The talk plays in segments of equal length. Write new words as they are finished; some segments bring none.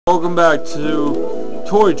welcome back to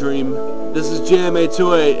Toy Dream. This is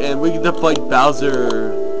JMA28 and we get to fight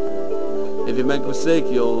Bowser. If you make a mistake,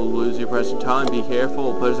 you'll lose your precious time. Be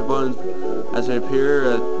careful. Players or buttons as they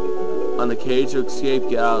appear on the cage to escape.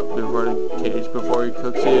 Get out before the cage before he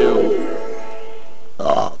cooks you.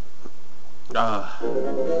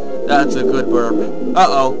 That's a good burp.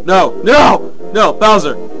 Uh-oh. No! No! No!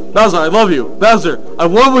 Bowser! Bowser, I love you! Bowser, I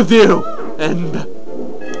won with you! And...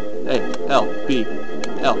 A, L, B,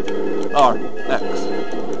 L, R, X.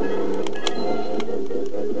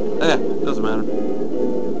 Doesn't matter.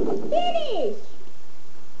 Finish!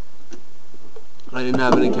 I didn't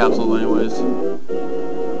have any capsules anyways.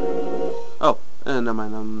 Oh, and never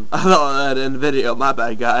mind. I thought I had in the video. My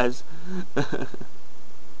bad, guys.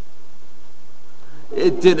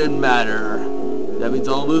 It didn't matter. That means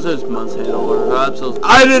all losers must handle our capsules.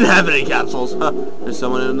 I didn't have any capsules. Huh. There's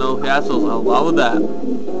someone in no capsules. I'll allow with that.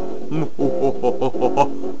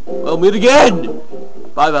 We'll meet again.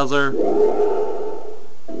 Bye, Bowser.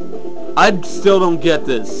 I still don't get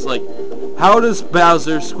this. Like, how does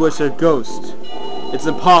Bowser squish a ghost? It's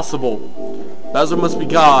impossible. Bowser must be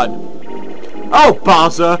God. Oh,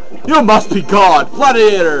 Bowser, you must be God.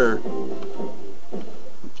 Gladiator.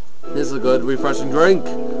 This is a good, refreshing drink.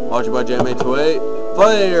 Watched by JMA28.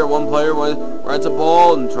 Player. One player rides a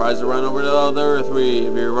ball and tries to run over the other three.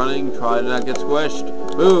 If you're running, try to not get squished.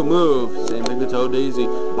 Move, move. Same thing with Toad Daisy.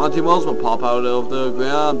 Monty Moles will pop out of the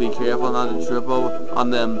ground. Be careful not to trip on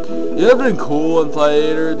them. You ever been cool and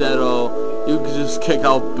Gladiator that you could just kick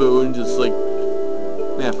out Boo and just like,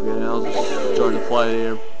 man, forget it. I'll just join the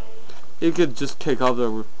Gladiator. You could just kick out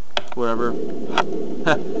the whatever.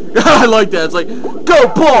 I like that. It's like, go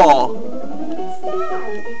ball!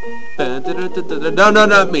 No,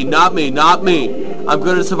 not me, not me, not me. I'm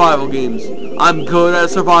good at survival games. I'm good at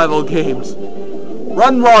survival games.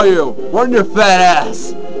 Run, Wario! Run your fat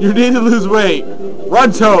ass! You need to lose weight!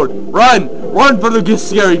 Run, Toad! Run! Run for the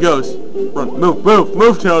scary ghost! Run! Move! Move!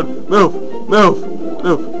 Move, Toad! Move! Move!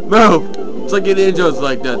 Move! Move! It's like Indiana Jones,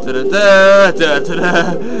 like that.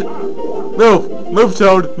 Move! Move,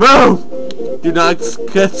 Toad! Move! Do not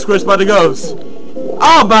get squished by the ghost.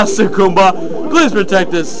 Oh, Master Goomba! Please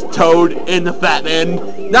protect this Toad and the Fat Man.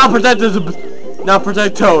 Now protect this. Now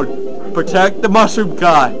protect Toad. Protect the mushroom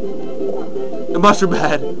guy. The mushroom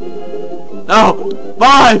head. No!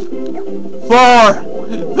 5, 4,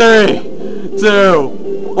 3, 2,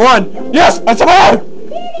 1. Yes! I survived!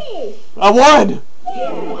 I won!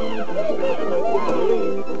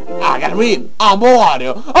 I gotta win! I'm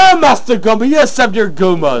Wario! I'm Master Goomba! You accept your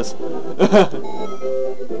Goombas!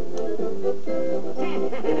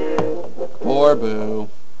 Poor Boo.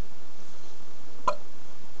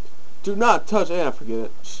 Do not touch. Forget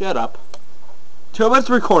it. Shut up. 2 minutes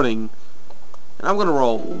recording. And I'm gonna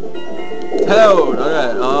roll. Toad!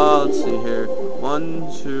 Alright, let's see here. 1,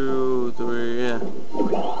 2, 3, yeah.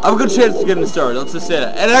 I have a good chance to get in the star. Let's just say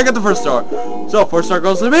that. And I got the first star. So, first star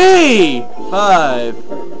goes to me! 5.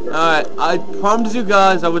 Alright, I promised you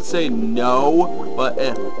guys I would say no, but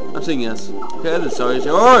I'm saying yes. Okay, the star is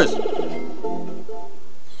yours!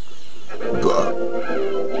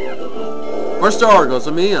 First star goes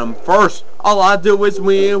to me, and I'm first. All I do is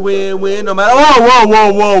win, win, win, no matter. Whoa, whoa,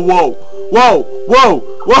 whoa, whoa, whoa, whoa, whoa,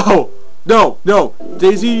 whoa. No, no,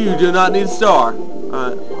 Daisy, you do not need a star.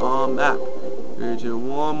 Alright, map. 3, 2,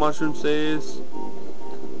 1, mushroom space.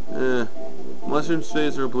 Mushroom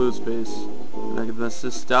space or blue space. And I can miss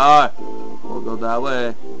this star. We'll go that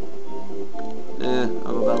way.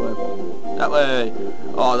 I'll go that way. That way.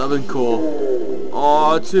 Oh, that'd been cool.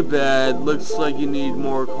 Oh, too bad. Looks like you need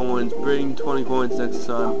more coins. Bring 20 coins next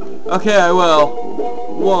time. Okay, I will.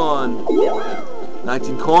 1.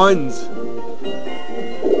 19 coins.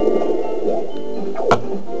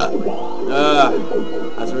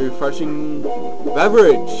 That's a refreshing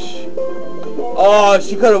beverage. Oh,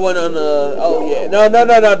 she could have went on the... Oh, yeah. No.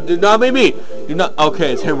 Do not make me. Do not...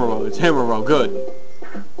 Okay, it's Hammer Roll. It's Hammer Roll. Good.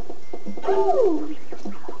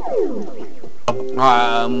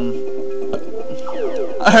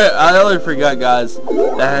 I already forgot, guys,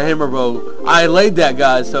 that Hammer Roll. I laid that,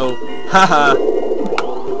 guys, so, haha.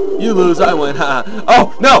 You lose, I win, haha.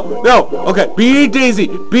 Oh, no, no, okay, be Daisy,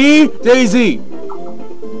 be Daisy.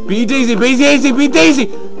 Be Daisy, be Daisy, be Daisy,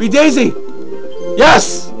 be Daisy.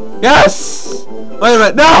 Yes, yes. Wait a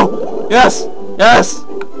minute, no. Yes, yes.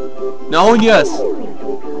 No and yes.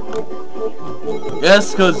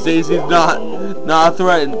 Yes, because Daisy's not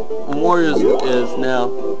threatened. Warriors is now.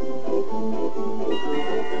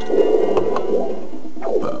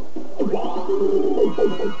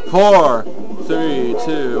 4, 3,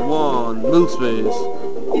 2, 1, move space.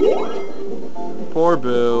 Poor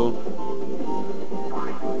Boo.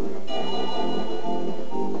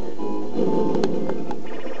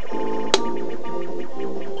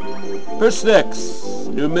 Fish sticks.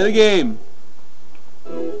 New minigame.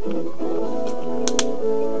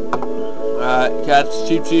 Catch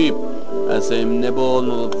cheap. As they nibble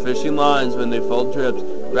on the fishing lines when they fold trips.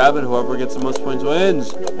 Grab it, whoever gets the most points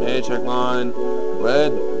wins. Hey, check line.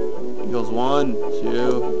 Red equals 1,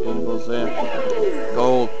 2, equals there.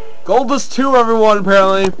 Gold. Gold is 2, everyone,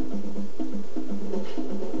 apparently.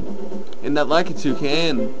 And that like it you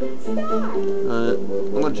can.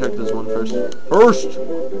 I'm gonna check this one first.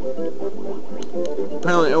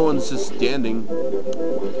 Apparently everyone's just standing.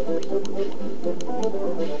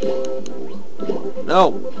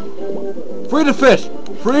 No. Free the fish.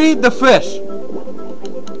 Free the fish.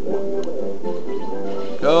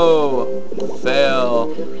 Go.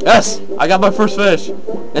 Fail. Yes! I got my first fish.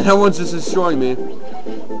 And everyone's just destroying me.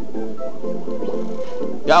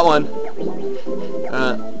 Got one.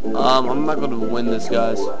 I'm not gonna win this,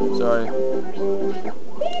 guys. Sorry.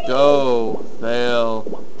 Go.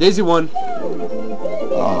 Fail. Daisy won.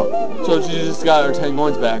 So she just got her 10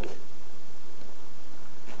 coins back.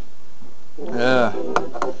 Yeah.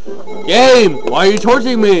 Game! Why are you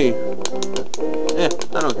torturing me? I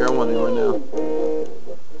don't care. I'm winning right now.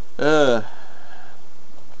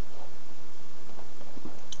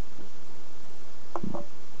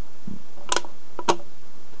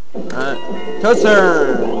 Alright. Toad's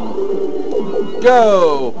turn!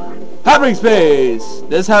 Go! Happening space!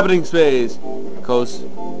 This happening space goes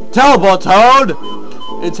teleport Toad!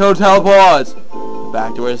 And Toad teleports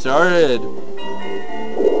back to where it started.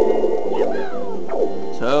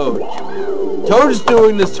 Toad is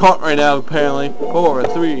doing this taunt right now, apparently. 4,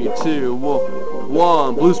 3, 2,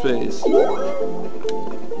 1. Blue space.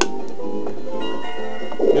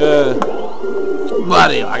 Yeah.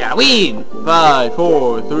 Wario, I gotta win! 5,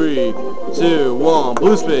 4, 3, 2, 1.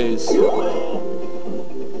 Blue space.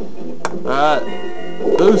 Alright.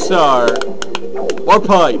 Blue star. Warp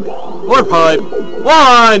pipe. Warp pipe.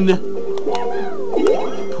 1!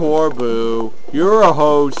 Poor Boo. You're a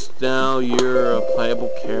host now. You're a playable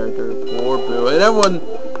character. Poor Boo. And everyone...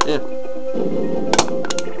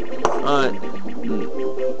 Alright.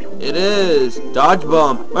 It is. Dodge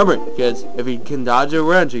bomb. Remember, kids, if you can dodge a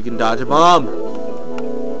wrench, you can dodge a bomb.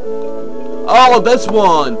 Oh, this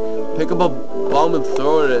one. Pick up a bomb and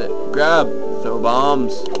throw it. Grab. Throw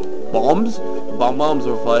bombs. Bombs? Bombs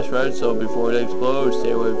are flash red, so before they explode,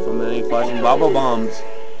 stay away from any flashing bombs.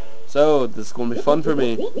 So, this is going to be fun for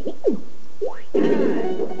me.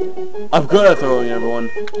 I'm good at throwing, everyone.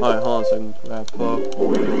 Alright, hold on a second.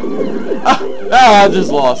 I just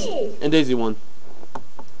lost. And Daisy won.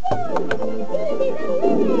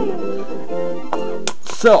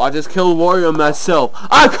 So, I just killed Wario myself.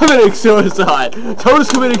 I'm committing suicide! Toad is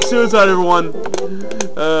committing suicide, everyone!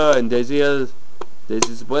 And Daisy's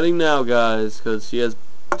winning now, guys, because she has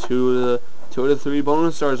 2 of the 3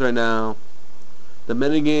 bonus stars right now. The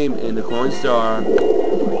minigame and the coin star.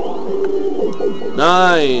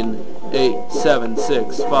 9, 8, 7,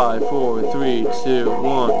 6, 5, 4, 3, 2,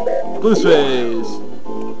 1. Blue space.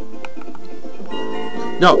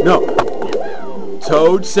 No.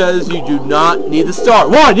 Toad says you do not need the star.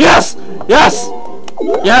 1. Yes.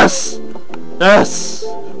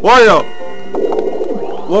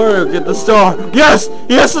 Wario, get the star. Yes.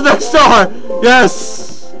 He has the next star.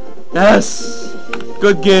 Yes.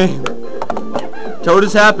 Good game. Toad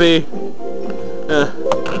is happy.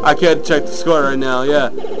 I can't check the score right now.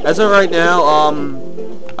 Yeah. As of right now,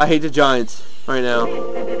 I hate the Giants right now.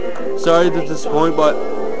 Sorry to disappoint, but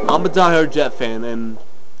I'm a diehard Jet fan, and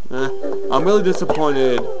I'm really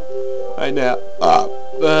disappointed right now.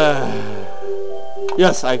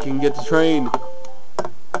 Yes, I can get the train.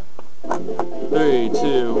 3,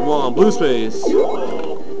 2, 1. Blue space.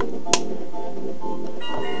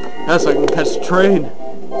 Yes, I can catch the train.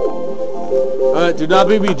 Do not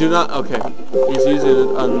beat me, do not. Okay. He's using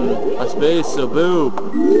it on a space, so boo.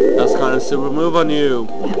 That's kind of super move on you.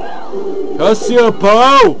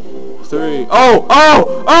 Boo! 3.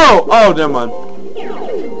 Oh, never mind.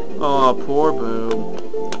 Oh, poor Boo.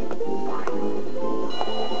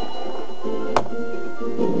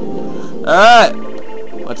 Alright.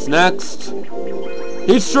 What's next?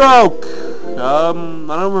 Heat stroke! I don't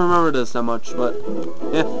remember this that much, but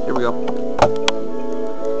yeah, here we go.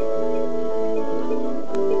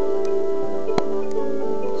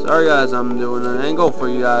 Sorry guys, I'm doing an angle for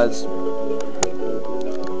you guys.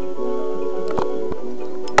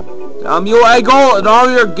 I'm your angle and all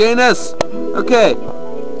your gayness. Okay.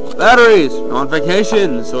 Batteries. You're on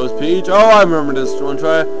vacation. So is Peach. Oh, I remember this. One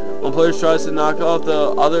player tries to knock off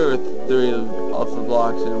the other 3 off the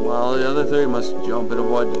blocks, and while the other 3 must jump and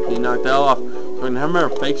avoid being knocked off. So I can hammer a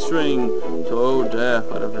fake string to death,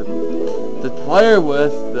 whatever. The player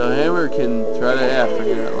with the hammer can try to... Yeah,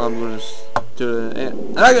 forget it. I'm gonna just do it.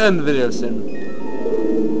 And I gotta end the video soon.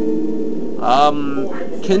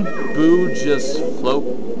 Can Boo just float?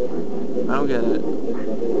 I don't get it.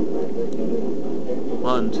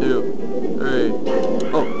 1, 2, 3.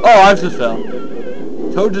 Oh, I just fell.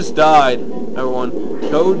 Toad just died, everyone.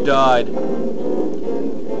 Toad died.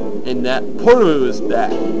 And that Portaboo is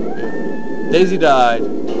back. Daisy died.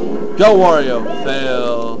 Go Wario.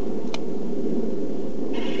 Fail.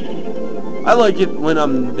 I like it when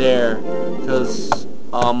I'm there. Cause,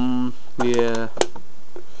 yeah.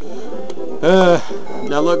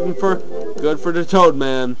 Not looking for good for the Toad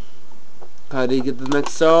Man. How do you get the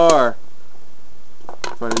next star?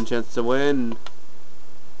 Fighting chance to win.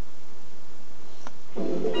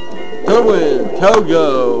 Toad win. Toad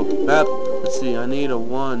go. Map. Let's see. I need a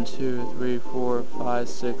 1, 2, 3, 4, 5,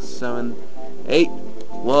 6, 7, 8.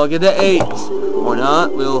 Well, I'll get the 8 or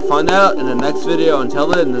not. We'll find out in the next video. Until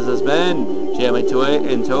then, this has been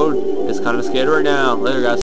JMA28, and Toad is kind of scared right now. Later, guys.